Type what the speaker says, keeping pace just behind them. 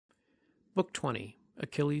Book 20.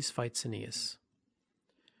 Achilles fights Aeneas.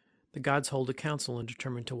 The gods hold a council and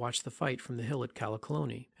determine to watch the fight from the hill at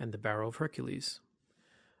Callicolone and the barrow of Hercules.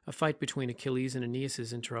 A fight between Achilles and Aeneas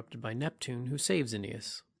is interrupted by Neptune, who saves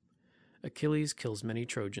Aeneas. Achilles kills many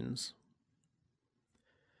Trojans.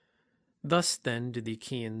 Thus, then, did the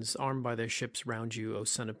Achaeans arm by their ships round you, O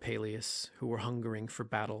son of Peleus, who were hungering for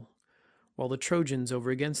battle, while the Trojans over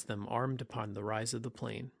against them armed upon the rise of the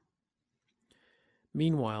plain.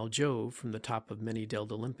 Meanwhile Jove, from the top of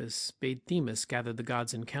many-delled Olympus, bade Themis gather the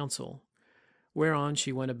gods in council, whereon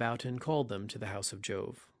she went about and called them to the house of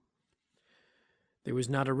Jove. There was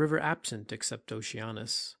not a river absent except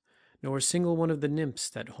Oceanus, nor a single one of the nymphs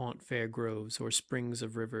that haunt fair groves or springs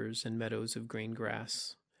of rivers and meadows of green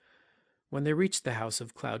grass. When they reached the house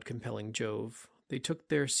of cloud-compelling Jove, they took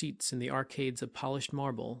their seats in the arcades of polished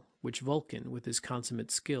marble, which Vulcan, with his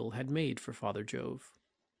consummate skill, had made for Father Jove.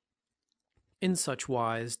 In such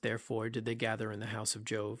wise, therefore, did they gather in the house of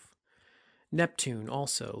Jove. Neptune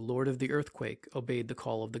also, lord of the earthquake, obeyed the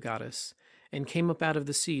call of the goddess, and came up out of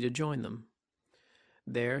the sea to join them.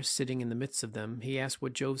 There, sitting in the midst of them, he asked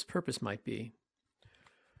what Jove's purpose might be.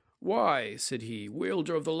 "Why," said he,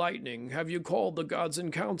 "wielder of the lightning, have you called the gods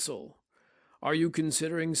in council? Are you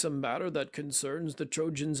considering some matter that concerns the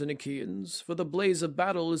Trojans and Achaeans? For the blaze of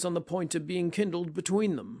battle is on the point of being kindled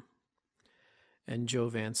between them." And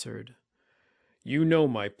Jove answered, "You know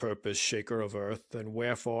my purpose, shaker of earth, and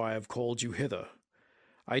wherefore I have called you hither.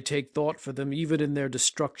 I take thought for them even in their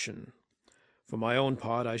destruction. For my own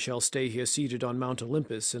part, I shall stay here seated on Mount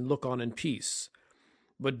Olympus and look on in peace.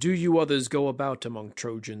 But do you others go about among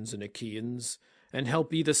Trojans and Achaeans, and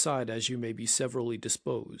help either side as you may be severally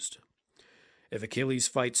disposed. If Achilles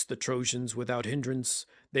fights the Trojans without hindrance,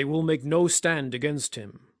 they will make no stand against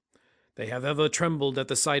him. They have ever trembled at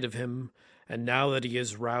the sight of him, and now that he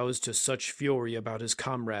is roused to such fury about his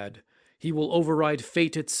comrade, he will override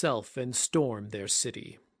fate itself and storm their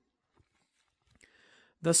city."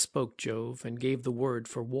 Thus spoke Jove, and gave the word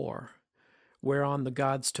for war, whereon the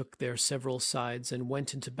gods took their several sides and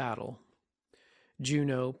went into battle.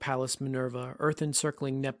 Juno, Pallas Minerva,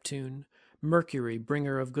 earth-encircling Neptune, Mercury,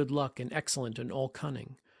 bringer of good luck and excellent in all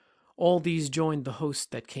cunning, all these joined the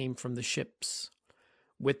host that came from the ships.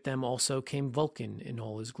 With them also came Vulcan in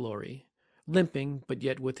all his glory, limping, but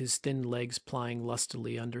yet with his thin legs plying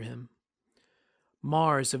lustily under him.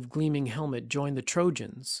 Mars of gleaming helmet joined the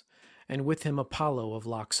Trojans, and with him Apollo of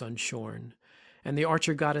locks unshorn, and the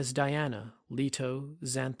archer goddess Diana, Leto,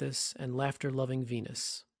 Xanthus, and laughter-loving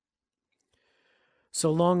Venus. So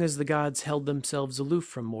long as the gods held themselves aloof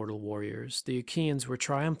from mortal warriors, the Achaeans were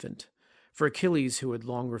triumphant, for Achilles, who had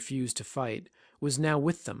long refused to fight, was now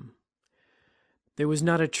with them. There was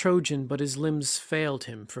not a Trojan but his limbs failed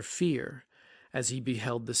him for fear, as he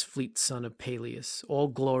beheld this fleet son of Peleus, all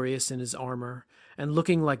glorious in his armour, and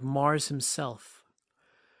looking like Mars himself.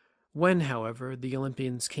 When, however, the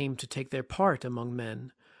Olympians came to take their part among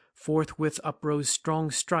men, forthwith uprose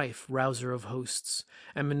strong strife, rouser of hosts,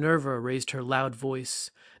 and Minerva raised her loud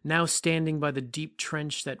voice, now standing by the deep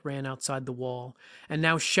trench that ran outside the wall, and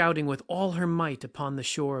now shouting with all her might upon the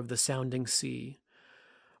shore of the sounding sea.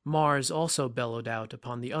 Mars also bellowed out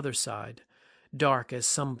upon the other side, dark as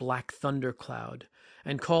some black thunder cloud,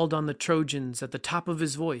 and called on the Trojans at the top of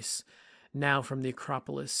his voice, now from the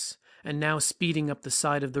Acropolis, and now speeding up the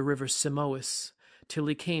side of the river Simois, till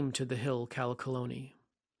he came to the hill Callicolone.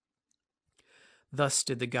 Thus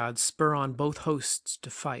did the gods spur on both hosts to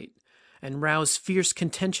fight, and rouse fierce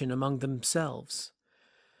contention among themselves.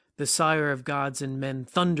 The sire of gods and men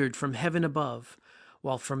thundered from heaven above,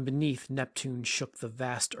 while from beneath Neptune shook the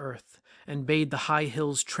vast earth, and bade the high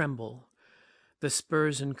hills tremble. The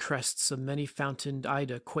spurs and crests of many-fountained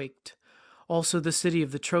Ida quaked, also the city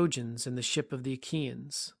of the Trojans and the ship of the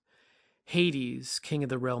Achaeans. Hades, king of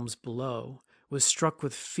the realms below, was struck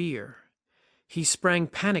with fear. He sprang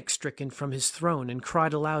panic-stricken from his throne and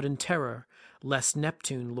cried aloud in terror, lest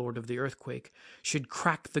Neptune, lord of the earthquake, should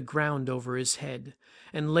crack the ground over his head,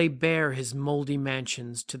 and lay bare his mouldy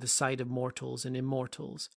mansions to the sight of mortals and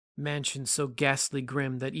immortals, mansions so ghastly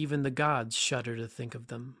grim that even the gods shudder to think of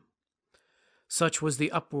them. Such was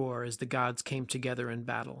the uproar as the gods came together in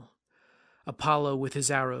battle. Apollo, with his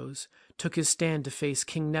arrows, took his stand to face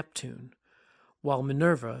King Neptune, while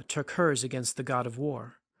Minerva took hers against the god of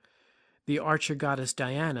war. The archer goddess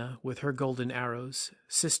Diana, with her golden arrows,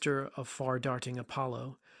 sister of far-darting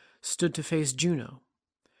Apollo, stood to face Juno.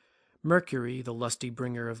 Mercury, the lusty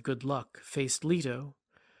bringer of good luck, faced Leto,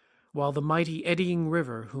 while the mighty eddying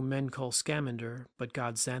river, whom men call Scamander, but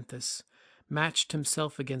god Xanthus, matched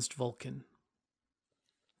himself against Vulcan.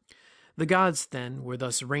 The gods, then, were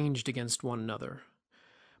thus ranged against one another.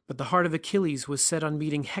 But the heart of Achilles was set on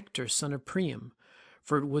meeting Hector, son of Priam,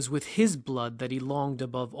 for it was with his blood that he longed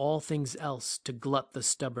above all things else to glut the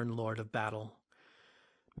stubborn lord of battle.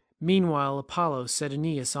 Meanwhile Apollo set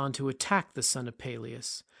Aeneas on to attack the son of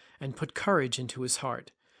Peleus, and put courage into his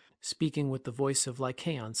heart, speaking with the voice of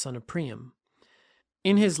Lycaon, son of Priam.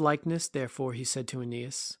 In his likeness, therefore, he said to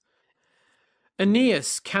Aeneas,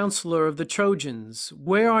 "Aeneas, counsellor of the Trojans,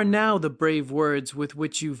 where are now the brave words with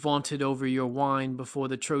which you vaunted over your wine before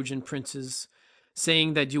the Trojan princes,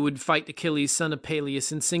 saying that you would fight Achilles, son of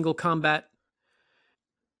Peleus, in single combat?"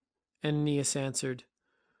 And Aeneas answered,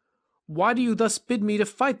 "Why do you thus bid me to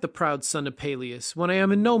fight the proud son of Peleus, when I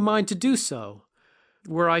am in no mind to do so?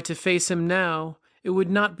 Were I to face him now, it would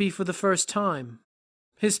not be for the first time.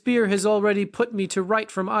 His spear has already put me to right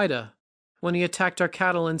from Ida, when he attacked our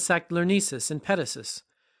cattle and sacked Lyrnessus and Pedasus.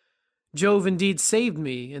 Jove indeed saved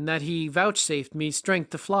me, in that he vouchsafed me strength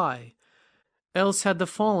to fly. Else had the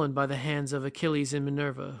fallen by the hands of Achilles and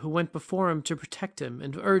Minerva, who went before him to protect him,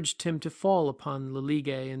 and urged him to fall upon the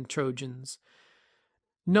Ligae and Trojans.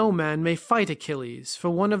 No man may fight Achilles, for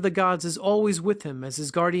one of the gods is always with him as his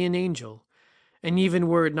guardian angel, and even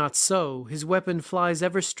were it not so, his weapon flies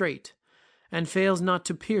ever straight, and fails not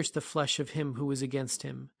to pierce the flesh of him who is against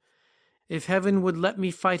him. If heaven would let me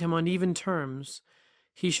fight him on even terms,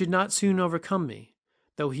 he should not soon overcome me,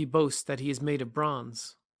 though he boasts that he is made of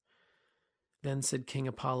bronze." Then said King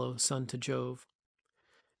Apollo, son to Jove,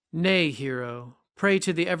 "Nay, hero, pray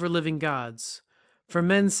to the ever-living gods, for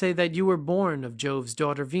men say that you were born of Jove's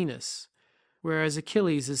daughter Venus, whereas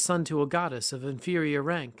Achilles is son to a goddess of inferior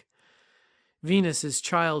rank. Venus is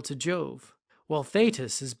child to Jove, while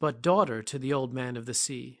Thetis is but daughter to the old man of the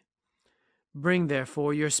sea. Bring,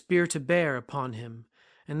 therefore, your spear to bear upon him,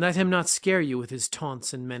 and let him not scare you with his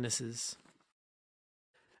taunts and menaces."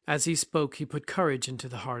 As he spoke, he put courage into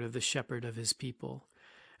the heart of the shepherd of his people,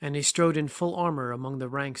 and he strode in full armor among the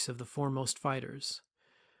ranks of the foremost fighters.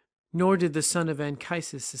 Nor did the son of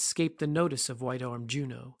Anchises escape the notice of white-armed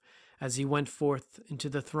Juno, as he went forth into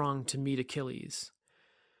the throng to meet Achilles.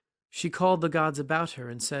 She called the gods about her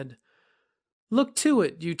and said, "Look to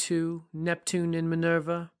it, you two, Neptune and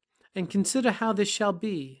Minerva, and consider how this shall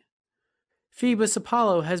be. Phoebus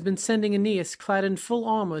Apollo has been sending Aeneas clad in full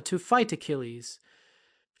armor to fight Achilles.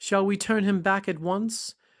 Shall we turn him back at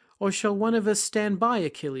once, or shall one of us stand by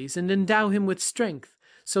Achilles and endow him with strength,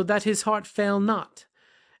 so that his heart fail not,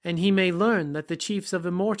 and he may learn that the chiefs of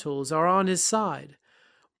immortals are on his side,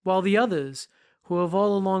 while the others, who have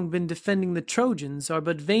all along been defending the Trojans, are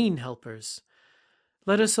but vain helpers?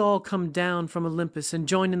 Let us all come down from Olympus and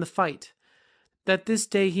join in the fight, that this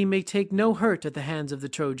day he may take no hurt at the hands of the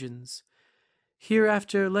Trojans.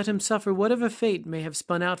 Hereafter let him suffer whatever fate may have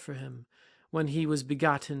spun out for him, when he was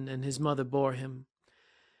begotten and his mother bore him.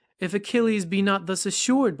 If Achilles be not thus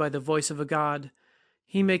assured by the voice of a god,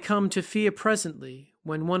 he may come to fear presently,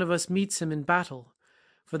 when one of us meets him in battle,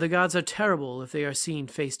 for the gods are terrible if they are seen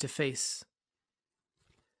face to face."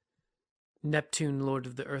 Neptune, lord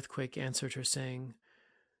of the earthquake, answered her, saying,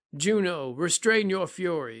 "Juno, restrain your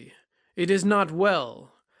fury. It is not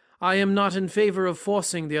well. I am not in favor of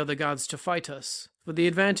forcing the other gods to fight us, for the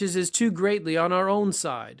advantage is too greatly on our own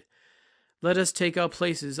side. Let us take our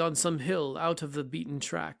places on some hill out of the beaten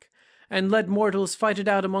track, and let mortals fight it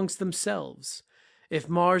out amongst themselves. If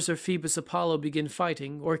Mars or Phoebus Apollo begin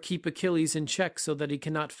fighting, or keep Achilles in check so that he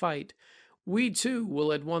cannot fight, we too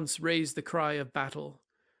will at once raise the cry of battle,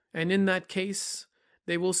 and in that case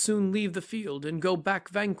they will soon leave the field and go back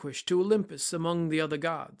vanquished to Olympus among the other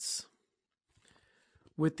gods."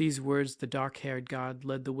 With these words the dark-haired god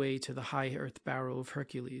led the way to the high earth barrow of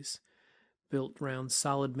Hercules, built round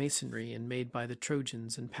solid masonry and made by the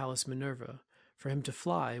Trojans and Pallas Minerva, for him to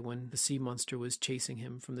fly when the sea monster was chasing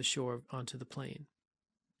him from the shore onto the plain.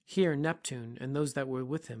 Here Neptune and those that were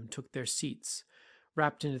with him took their seats,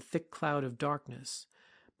 wrapped in a thick cloud of darkness,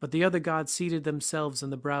 but the other gods seated themselves on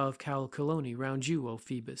the brow of Callicolone round you, O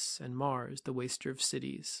Phoebus, and Mars, the waster of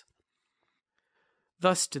cities.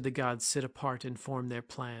 Thus did the gods sit apart and form their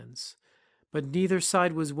plans, but neither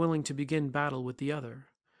side was willing to begin battle with the other,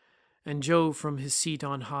 and Jove from his seat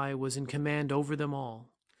on high was in command over them all.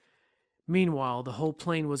 Meanwhile the whole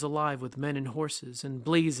plain was alive with men and horses, and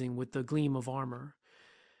blazing with the gleam of armor.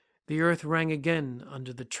 The earth rang again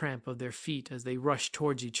under the tramp of their feet as they rushed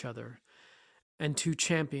towards each other, and two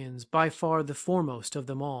champions, by far the foremost of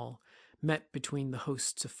them all, met between the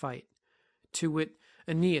hosts of fight, to wit,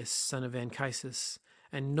 Aeneas, son of Anchises,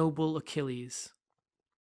 and noble Achilles.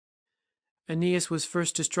 Aeneas was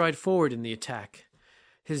first to stride forward in the attack,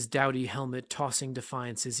 his doughty helmet tossing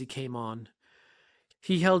defiance as he came on.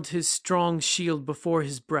 He held his strong shield before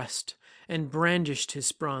his breast, and brandished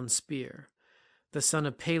his bronze spear. The son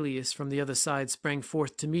of Peleus from the other side sprang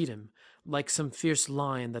forth to meet him, like some fierce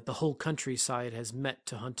lion that the whole countryside has met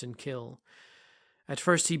to hunt and kill. At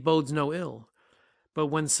first he bodes no ill, but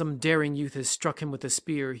when some daring youth has struck him with a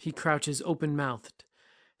spear, he crouches open-mouthed.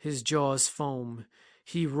 His jaws foam,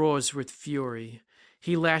 he roars with fury.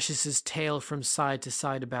 He lashes his tail from side to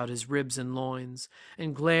side about his ribs and loins,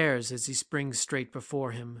 and glares as he springs straight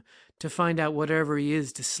before him, to find out whatever he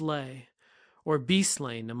is to slay, or be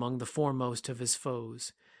slain among the foremost of his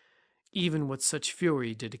foes. Even with such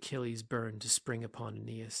fury did Achilles burn to spring upon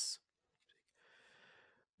Aeneas.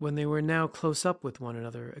 When they were now close up with one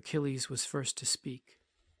another, Achilles was first to speak.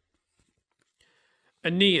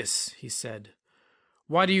 "Aeneas," he said,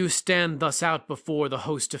 "why do you stand thus out before the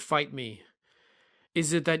host to fight me?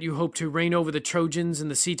 Is it that you hope to reign over the Trojans in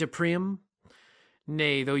the seat of Priam?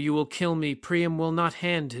 Nay, though you will kill me, Priam will not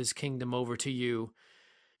hand his kingdom over to you.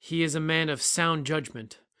 He is a man of sound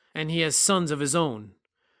judgment, and he has sons of his own.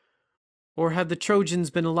 Or have the Trojans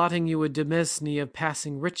been allotting you a demesne of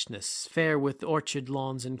passing richness, fair with orchard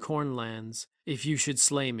lawns and cornlands, if you should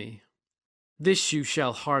slay me? This you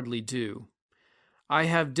shall hardly do. I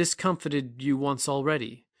have discomfited you once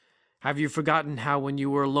already. Have you forgotten how when you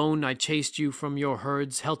were alone I chased you from your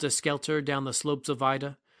herds helter-skelter down the slopes of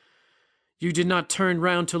Ida? You did not turn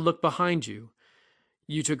round to look behind you.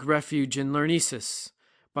 You took refuge in Lyrnessus,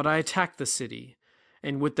 but I attacked the city,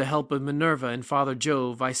 and with the help of Minerva and Father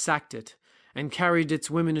Jove I sacked it, and carried its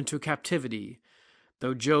women into captivity,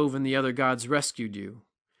 though Jove and the other gods rescued you.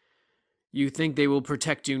 You think they will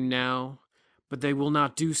protect you now, but they will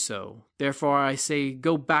not do so. Therefore I say,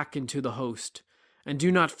 go back into the host, and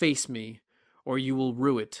do not face me, or you will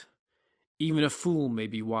rue it. Even a fool may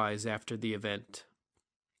be wise after the event."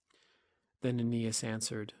 Then Aeneas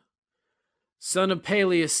answered, "Son of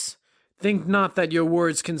Peleus, think not that your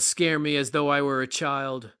words can scare me as though I were a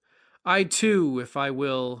child. I too, if I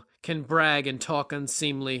will, can brag and talk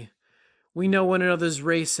unseemly. We know one another's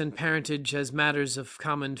race and parentage as matters of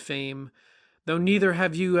common fame, though neither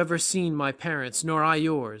have you ever seen my parents, nor I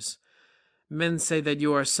yours. Men say that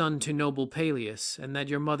you are son to noble Peleus, and that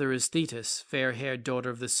your mother is Thetis, fair-haired daughter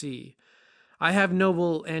of the sea. I have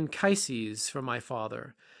noble Anchises for my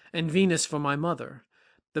father, and Venus for my mother.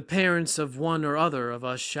 The parents of one or other of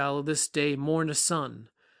us shall this day mourn a son,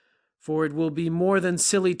 for it will be more than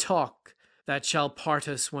silly talk that shall part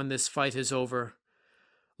us when this fight is over.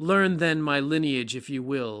 Learn then my lineage if you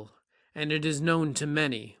will, and it is known to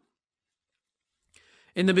many.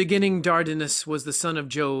 In the beginning Dardanus was the son of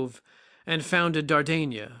Jove, and founded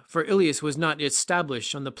Dardania, for Iliad was not yet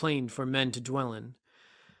established on the plain for men to dwell in,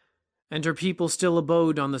 and her people still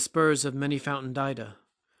abode on the spurs of many-fountained Ida.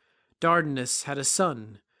 Dardanus had a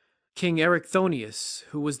son, King Erichthonius,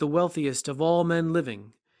 who was the wealthiest of all men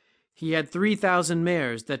living. He had 3,000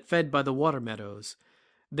 mares that fed by the water meadows,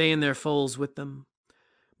 they and their foals with them.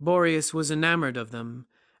 Boreas was enamored of them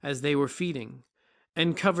as they were feeding,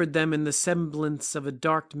 and covered them in the semblance of a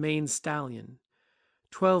dark-maned stallion.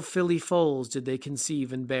 12 filly foals did they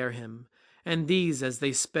conceive and bear him, and these, as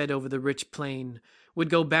they sped over the rich plain, would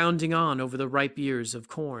go bounding on over the ripe ears of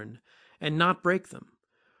corn, and not break them.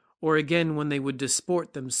 Or again, when they would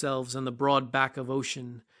disport themselves on the broad back of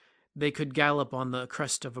ocean, they could gallop on the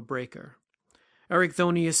crest of a breaker.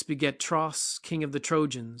 Erichthonius begat Tros, king of the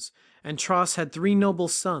Trojans, and Tros had 3 noble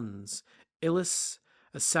sons, Ilus,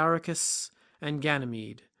 Assaracus, and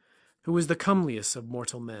Ganymede, who was the comeliest of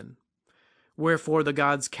mortal men. Wherefore the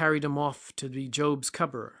gods carried him off to be Jove's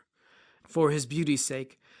cupbearer, for his beauty's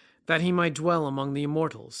sake, that he might dwell among the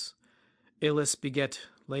immortals. Ilus begat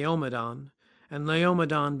Laomedon, and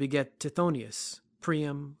Laomedon begat Tithonius,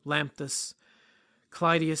 Priam, Lampus,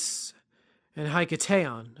 Clytius, and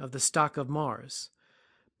Hicetaon of the stock of Mars.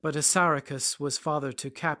 But Assaracus was father to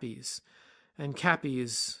Capys, and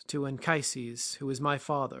Capys to Anchises, who is my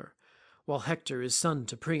father, while Hector is son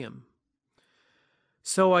to Priam.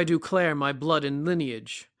 So I do declare my blood and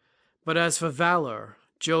lineage, but as for valor,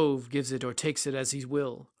 Jove gives it or takes it as he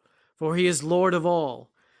will, for he is lord of all.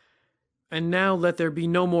 And now let there be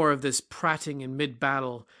no more of this prating in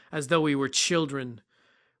mid-battle, as though we were children.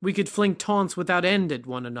 We could fling taunts without end at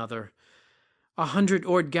one another.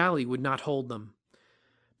 100-oared galley would not hold them.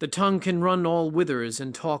 The tongue can run all whithers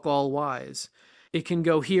and talk all wise. It can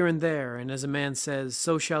go here and there, and as a man says,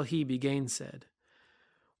 so shall he be gainsaid.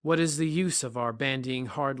 What is the use of our bandying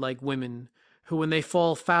hard like women, who when they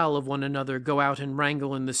fall foul of one another go out and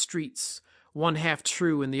wrangle in the streets, one half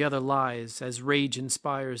true and the other lies, as rage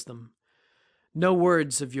inspires them? No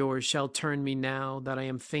words of yours shall turn me now that I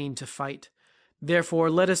am fain to fight. Therefore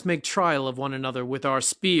let us make trial of one another with our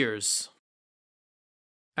spears."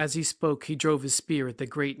 As he spoke, he drove his spear at the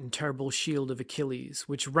great and terrible shield of Achilles,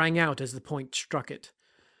 which rang out as the point struck it.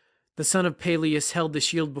 The son of Peleus held the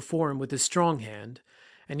shield before him with his strong hand,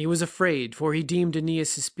 and he was afraid, for he deemed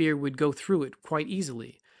Aeneas' spear would go through it quite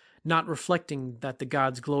easily, not reflecting that the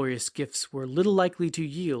god's glorious gifts were little likely to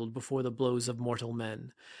yield before the blows of mortal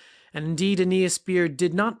men. And indeed Aeneas' spear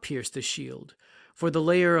did not pierce the shield, for the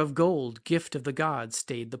layer of gold, gift of the god,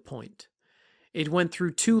 stayed the point. It went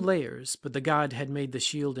through 2 layers, but the god had made the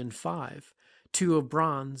shield in 5, 2 of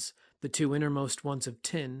bronze, the 2 innermost ones of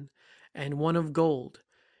tin, and 1 of gold.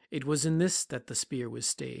 It was in this that the spear was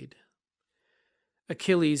stayed.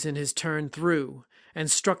 Achilles in his turn threw, and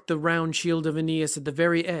struck the round shield of Aeneas at the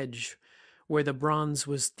very edge, where the bronze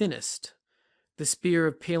was thinnest. The spear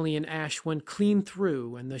of Pelian ash went clean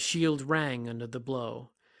through, and the shield rang under the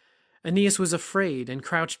blow. Aeneas was afraid, and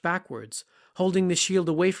crouched backwards, holding the shield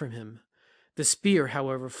away from him. The spear,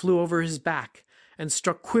 however, flew over his back, and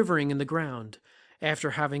struck quivering in the ground,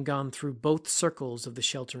 after having gone through both circles of the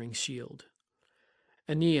sheltering shield.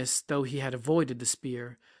 Aeneas, though he had avoided the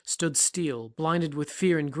spear, stood still, blinded with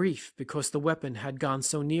fear and grief, because the weapon had gone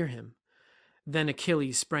so near him. Then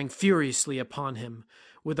Achilles sprang furiously upon him,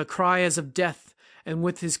 with a cry as of death, and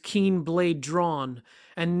with his keen blade drawn,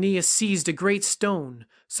 and Aeneas seized a great stone,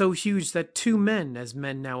 so huge that 2 men, as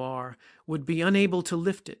men now are, would be unable to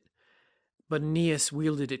lift it. But Aeneas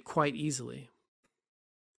wielded it quite easily.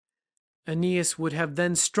 Aeneas would have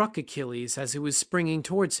then struck Achilles as he was springing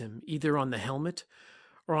towards him, either on the helmet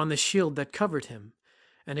or on the shield that covered him,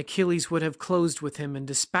 and Achilles would have closed with him and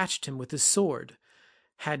dispatched him with his sword,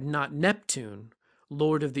 had not Neptune,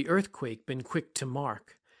 lord of the earthquake, been quick to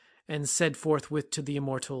mark, and said forthwith to the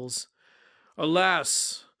immortals,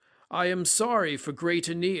 Alas, I am sorry for great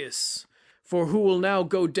Aeneas, for who will now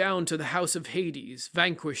go down to the house of Hades,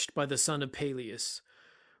 vanquished by the son of Peleus?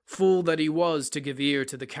 Fool that he was to give ear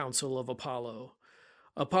to the counsel of Apollo.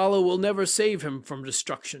 Apollo will never save him from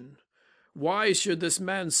destruction. Why should this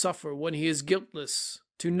man suffer when he is guiltless,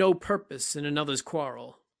 to no purpose in another's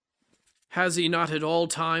quarrel? Has he not at all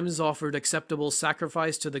times offered acceptable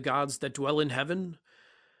sacrifice to the gods that dwell in heaven?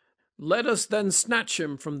 Let us then snatch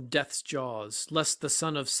him from death's jaws, lest the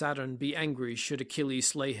son of Saturn be angry should Achilles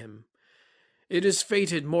slay him. It is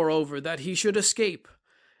fated, moreover, that he should escape,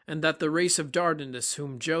 and that the race of Dardanus,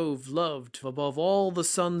 whom Jove loved above all the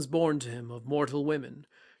sons born to him of mortal women,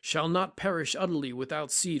 shall not perish utterly without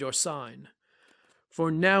seed or sign.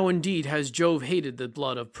 For now indeed has Jove hated the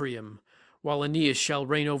blood of Priam, while Aeneas shall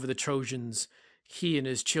reign over the Trojans, he and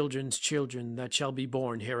his children's children that shall be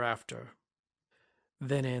born hereafter.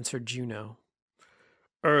 Then answered Juno,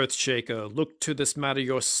 Earth-shaker, look to this matter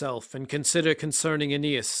yourself, and consider concerning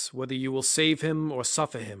Aeneas, whether you will save him or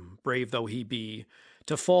suffer him, brave though he be,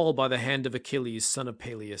 to fall by the hand of Achilles, son of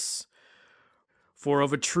Peleus. For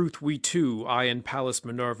of a truth we two, I and Pallas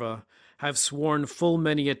Minerva, have sworn full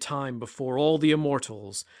many a time before all the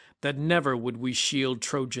immortals, that never would we shield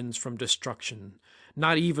Trojans from destruction,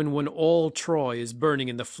 not even when all Troy is burning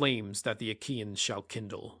in the flames that the Achaeans shall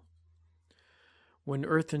kindle. When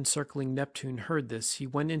earth-encircling Neptune heard this, he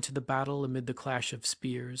went into the battle amid the clash of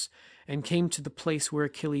spears, and came to the place where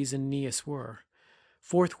Achilles and Aeneas were.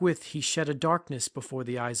 Forthwith he shed a darkness before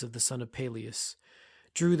the eyes of the son of Peleus,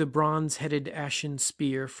 drew the bronze-headed ashen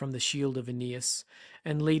spear from the shield of Aeneas,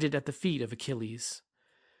 and laid it at the feet of Achilles.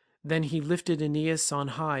 Then he lifted Aeneas on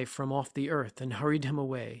high from off the earth, and hurried him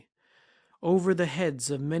away. Over the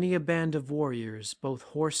heads of many a band of warriors, both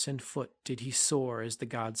horse and foot, did he soar as the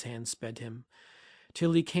god's hand sped him,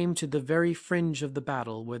 till he came to the very fringe of the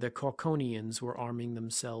battle where the Cauconians were arming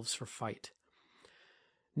themselves for fight.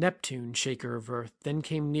 Neptune, shaker of earth, then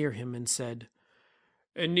came near him and said,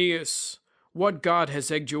 Aeneas, what god has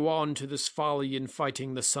egged you on to this folly in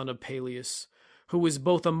fighting the son of Peleus, who is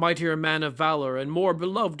both a mightier man of valor and more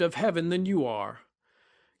beloved of heaven than you are?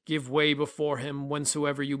 Give way before him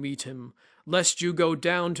whensoever you meet him, lest you go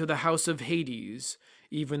down to the house of Hades,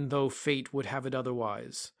 even though fate would have it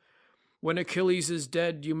otherwise. When Achilles is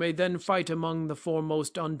dead, you may then fight among the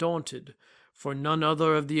foremost undaunted, for none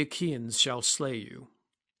other of the Achaeans shall slay you.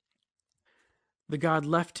 The god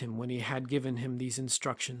left him when he had given him these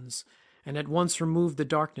instructions, and at once removed the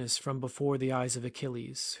darkness from before the eyes of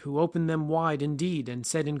Achilles, who opened them wide indeed, and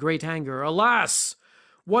said in great anger, Alas!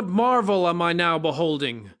 What marvel am I now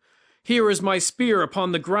beholding? Here is my spear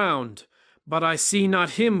upon the ground, but I see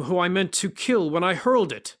not him who I meant to kill when I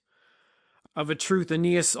hurled it. Of a truth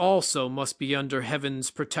Aeneas also must be under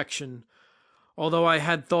heaven's protection, although I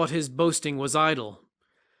had thought his boasting was idle.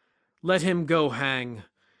 Let him go hang.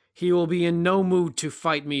 He will be in no mood to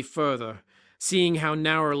fight me further, seeing how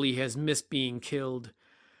narrowly he has missed being killed.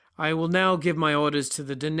 I will now give my orders to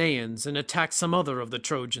the Danaans and attack some other of the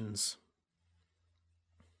Trojans."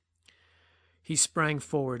 He sprang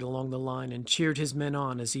forward along the line and cheered his men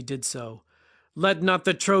on as he did so. "Let not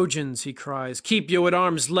the Trojans," he cries, "keep you at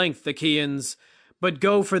arm's length, Achaeans, but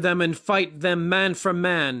go for them and fight them man for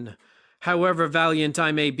man. However valiant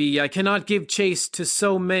I may be, I cannot give chase to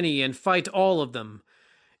so many and fight all of them.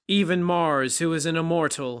 Even Mars, who is an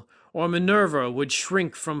immortal, or Minerva would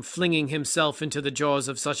shrink from flinging himself into the jaws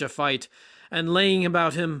of such a fight, and laying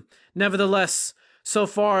about him. Nevertheless, so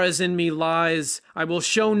far as in me lies, I will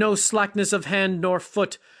show no slackness of hand nor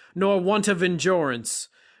foot, nor want of endurance,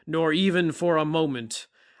 nor even for a moment.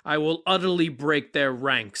 I will utterly break their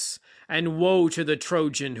ranks, and woe to the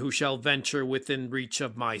Trojan who shall venture within reach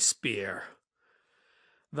of my spear."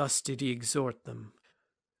 Thus did he exhort them.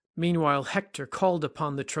 Meanwhile Hector called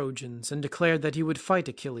upon the Trojans, and declared that he would fight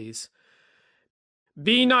Achilles.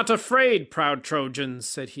 "Be not afraid, proud Trojans,"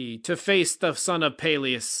 said he, "to face the son of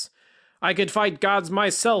Peleus. I could fight gods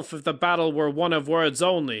myself if the battle were one of words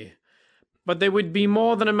only. But they would be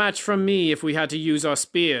more than a match from me if we had to use our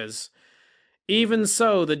spears. Even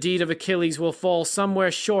so, the deed of Achilles will fall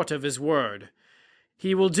somewhere short of his word.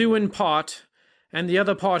 He will do in part, and the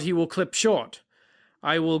other part he will clip short.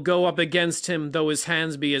 I will go up against him, though his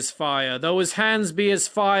hands be as fire,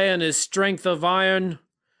 and his strength of iron."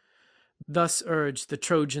 Thus urged, the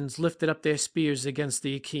Trojans lifted up their spears against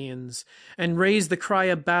the Achaeans, and raised the cry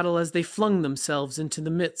of battle as they flung themselves into the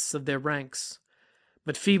midst of their ranks.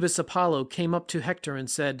 But Phoebus Apollo came up to Hector and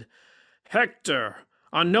said, "Hector,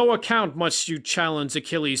 on no account must you challenge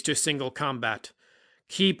Achilles to single combat.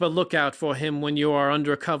 Keep a lookout for him when you are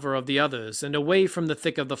under cover of the others, and away from the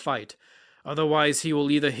thick of the fight. Otherwise he will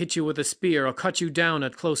either hit you with a spear or cut you down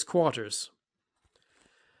at close quarters."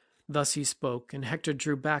 Thus he spoke, and Hector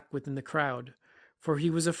drew back within the crowd, for he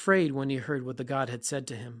was afraid when he heard what the god had said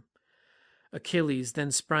to him. Achilles then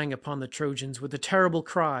sprang upon the Trojans with a terrible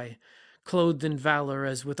cry, clothed in valor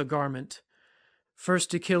as with a garment.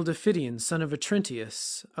 First he killed Iphition, son of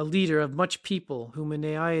Otrynteus, a leader of much people, whom a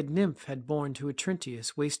Naiad nymph had borne to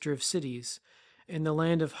Otrynteus, waster of cities, in the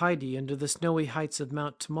land of Hyde under the snowy heights of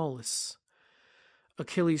Mount Tmolus.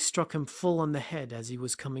 Achilles struck him full on the head as he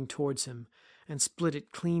was coming towards him, and split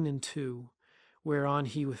it clean in two, whereon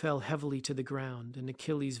he fell heavily to the ground, and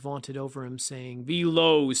Achilles vaunted over him, saying, "Be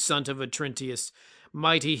low, son of Otrynteus,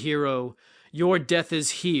 mighty hero, your death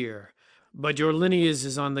is here, but your lineage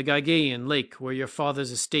is on the Gygaean lake, where your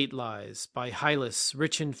father's estate lies, by Hylas,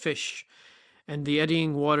 rich in fish, and the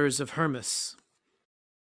eddying waters of Hermus."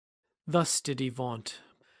 Thus did he vaunt,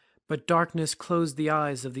 but darkness closed the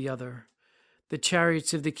eyes of the other. The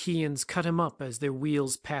chariots of the Achaeans cut him up as their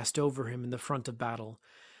wheels passed over him in the front of battle,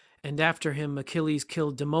 and after him Achilles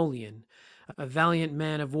killed Demoleon, a valiant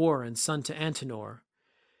man of war and son to Antenor.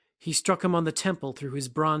 He struck him on the temple through his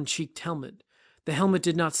bronze-cheeked helmet. The helmet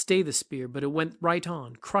did not stay the spear, but it went right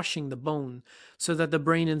on, crushing the bone, so that the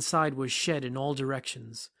brain inside was shed in all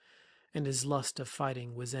directions, and his lust of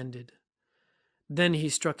fighting was ended. Then he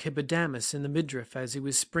struck Hippodamus in the midriff as he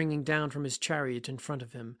was springing down from his chariot in front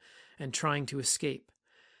of him, and trying to escape.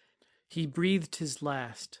 He breathed his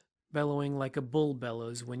last, bellowing like a bull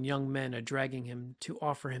bellows when young men are dragging him to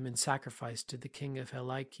offer him in sacrifice to the king of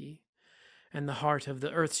Helice, and the heart of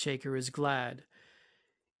the earth-shaker is glad.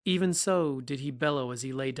 Even so did he bellow as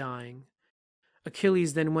he lay dying.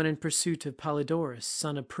 Achilles then went in pursuit of Polydorus,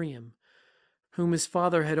 son of Priam, whom his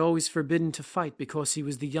father had always forbidden to fight because he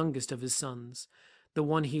was the youngest of his sons, the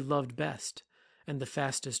one he loved best, and the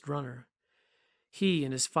fastest runner. He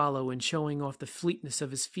and his follow, in showing off the fleetness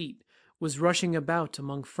of his feet, was rushing about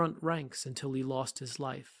among front ranks until he lost his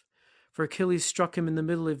life, for Achilles struck him in the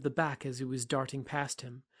middle of the back as he was darting past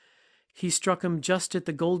him. He struck him just at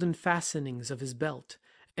the golden fastenings of his belt,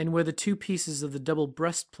 and where the two pieces of the double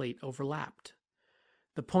breastplate overlapped.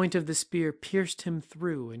 The point of the spear pierced him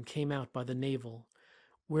through and came out by the navel,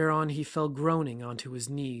 whereon he fell groaning onto his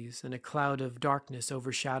knees, and a cloud of darkness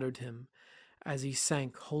overshadowed him, as he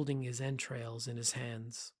sank holding his entrails in his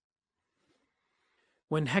hands.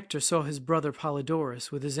 When Hector saw his brother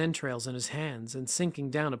Polydorus with his entrails in his hands and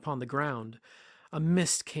sinking down upon the ground, a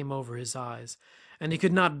mist came over his eyes, and he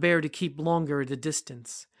could not bear to keep longer at a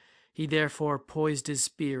distance. He therefore poised his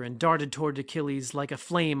spear and darted toward Achilles like a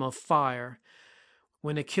flame of fire.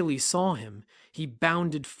 When Achilles saw him, he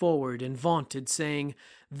bounded forward and vaunted, saying,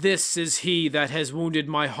 "This is he that has wounded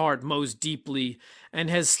my heart most deeply, and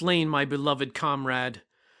has slain my beloved comrade.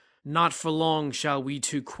 Not for long shall we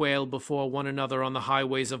two quail before one another on the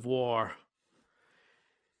highways of war."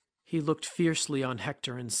 He looked fiercely on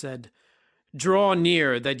Hector and said, "Draw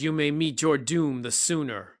near, that you may meet your doom the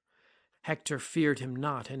sooner." Hector feared him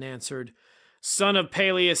not, and answered, "Son of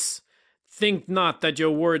Peleus, think not that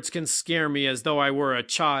your words can scare me as though I were a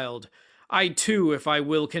child. I too, if I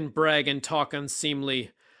will, can brag and talk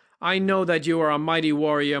unseemly. I know that you are a mighty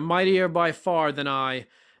warrior, mightier by far than I.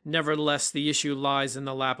 Nevertheless, the issue lies in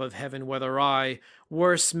the lap of heaven, whether I,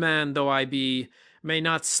 worse man though I be, may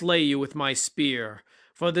not slay you with my spear,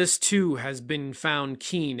 for this too has been found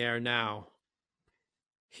keen ere now."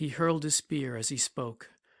 He hurled his spear as he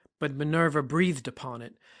spoke, but Minerva breathed upon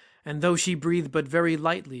it, and though she breathed but very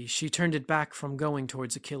lightly, she turned it back from going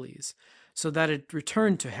towards Achilles, so that it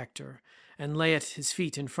returned to Hector, and lay at his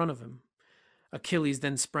feet in front of him. Achilles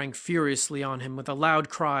then sprang furiously on him with a loud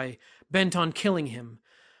cry, bent on killing him,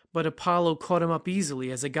 but Apollo caught him up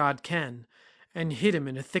easily as a god can, and hid him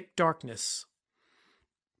in a thick darkness.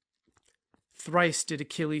 Thrice did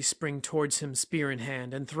Achilles spring towards him spear in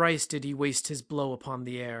hand, and thrice did he waste his blow upon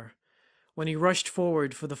the air. When he rushed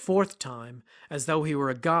forward for the fourth time, as though he were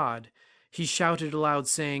a god, he shouted aloud,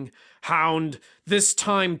 saying, "Hound, this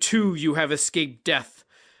time too you have escaped death,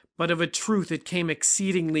 but of a truth it came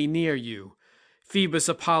exceedingly near you. Phoebus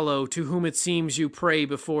Apollo, to whom it seems you pray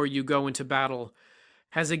before you go into battle,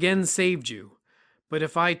 has again saved you. But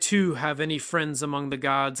if I too have any friends among the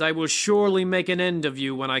gods, I will surely make an end of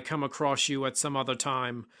you when I come across you at some other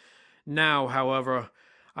time. Now, however,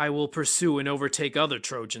 I will pursue and overtake other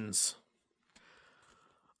Trojans."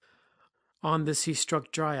 On this he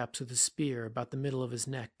struck Dryops with his spear about the middle of his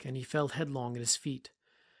neck, and he fell headlong at his feet.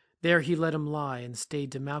 There he let him lie, and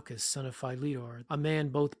stayed Demouchus, son of Philetor, a man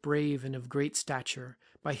both brave and of great stature,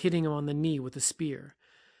 by hitting him on the knee with a spear.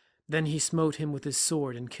 Then he smote him with his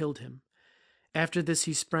sword and killed him. After this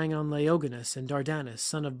he sprang on Laogonus and Dardanus,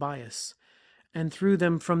 son of Bias, and threw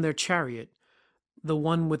them from their chariot, the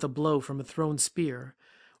one with a blow from a thrown spear,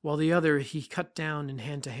 while the other he cut down in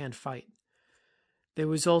hand-to-hand fight. There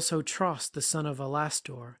was also Tros, the son of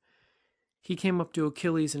Alastor. He came up to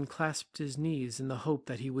Achilles and clasped his knees in the hope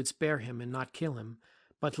that he would spare him and not kill him,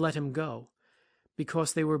 but let him go,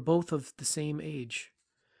 because they were both of the same age.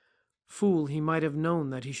 Fool, he might have known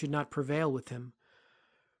that he should not prevail with him,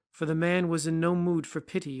 for the man was in no mood for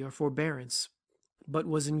pity or forbearance, but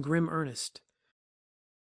was in grim earnest.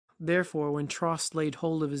 Therefore, when Tros laid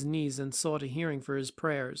hold of his knees and sought a hearing for his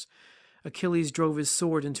prayers, Achilles drove his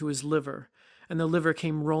sword into his liver, and the liver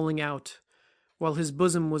came rolling out, while his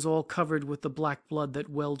bosom was all covered with the black blood that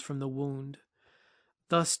welled from the wound.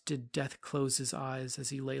 Thus did death close his eyes as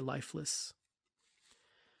he lay lifeless.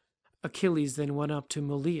 Achilles then went up to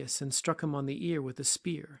Mulius and struck him on the ear with a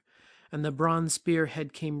spear, and the bronze spear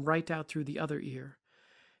head came right out through the other ear.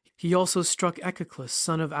 He also struck Echeclus,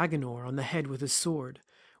 son of Agenor, on the head with his sword,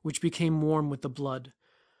 which became warm with the blood,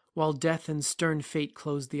 while death and stern fate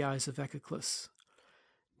closed the eyes of Echeclus.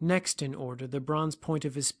 Next in order, the bronze point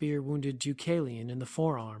of his spear wounded Deucalion in the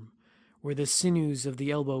forearm, where the sinews of the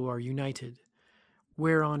elbow are united,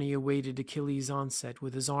 whereon he awaited Achilles' onset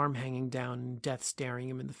with his arm hanging down and death staring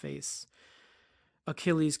him in the face.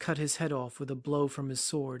 Achilles cut his head off with a blow from his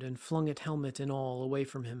sword and flung it helmet and all away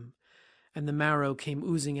from him, and the marrow came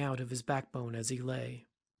oozing out of his backbone as he lay.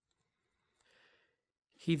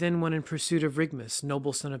 He then went in pursuit of Rigmus,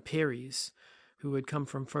 noble son of Peres, who had come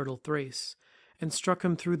from fertile Thrace, and struck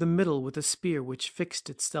him through the middle with a spear which fixed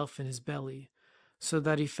itself in his belly, so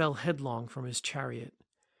that he fell headlong from his chariot.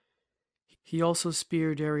 He also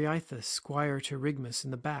speared Areithus, squire to Rigmus, in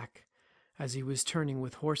the back, as he was turning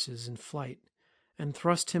with horses in flight, and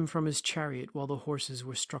thrust him from his chariot while the horses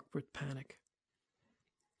were struck with panic.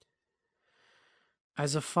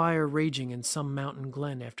 As a fire raging in some mountain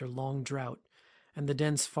glen after long drought, and the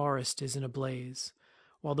dense forest is in a blaze,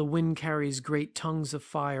 while the wind carries great tongues of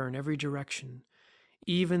fire in every direction,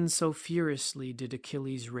 even so furiously did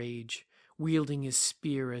Achilles rage, wielding his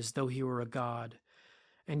spear as though he were a god,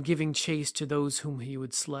 and giving chase to those whom he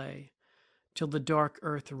would slay, till the dark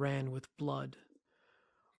earth ran with blood.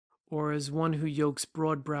 Or as one who yokes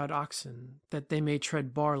broad-browed oxen, that they may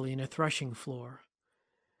tread barley in a threshing floor,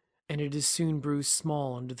 and it is soon bruised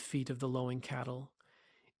small under the feet of the lowing cattle.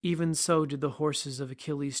 Even so did the horses of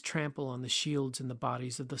Achilles trample on the shields and the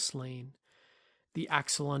bodies of the slain. The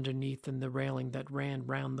axle underneath and the railing that ran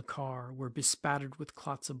round the car were bespattered with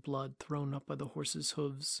clots of blood thrown up by the horses'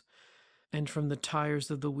 hooves, and from the tires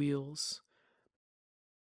of the wheels.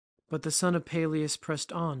 But the son of Peleus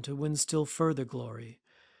pressed on to win still further glory,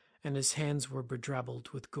 and his hands were bedrabbled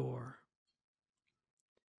with gore.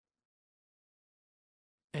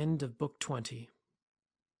 End of Book 20.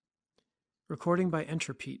 Recording by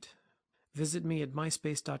Entropete. Visit me at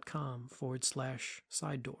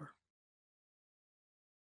myspace.com/sidedoor.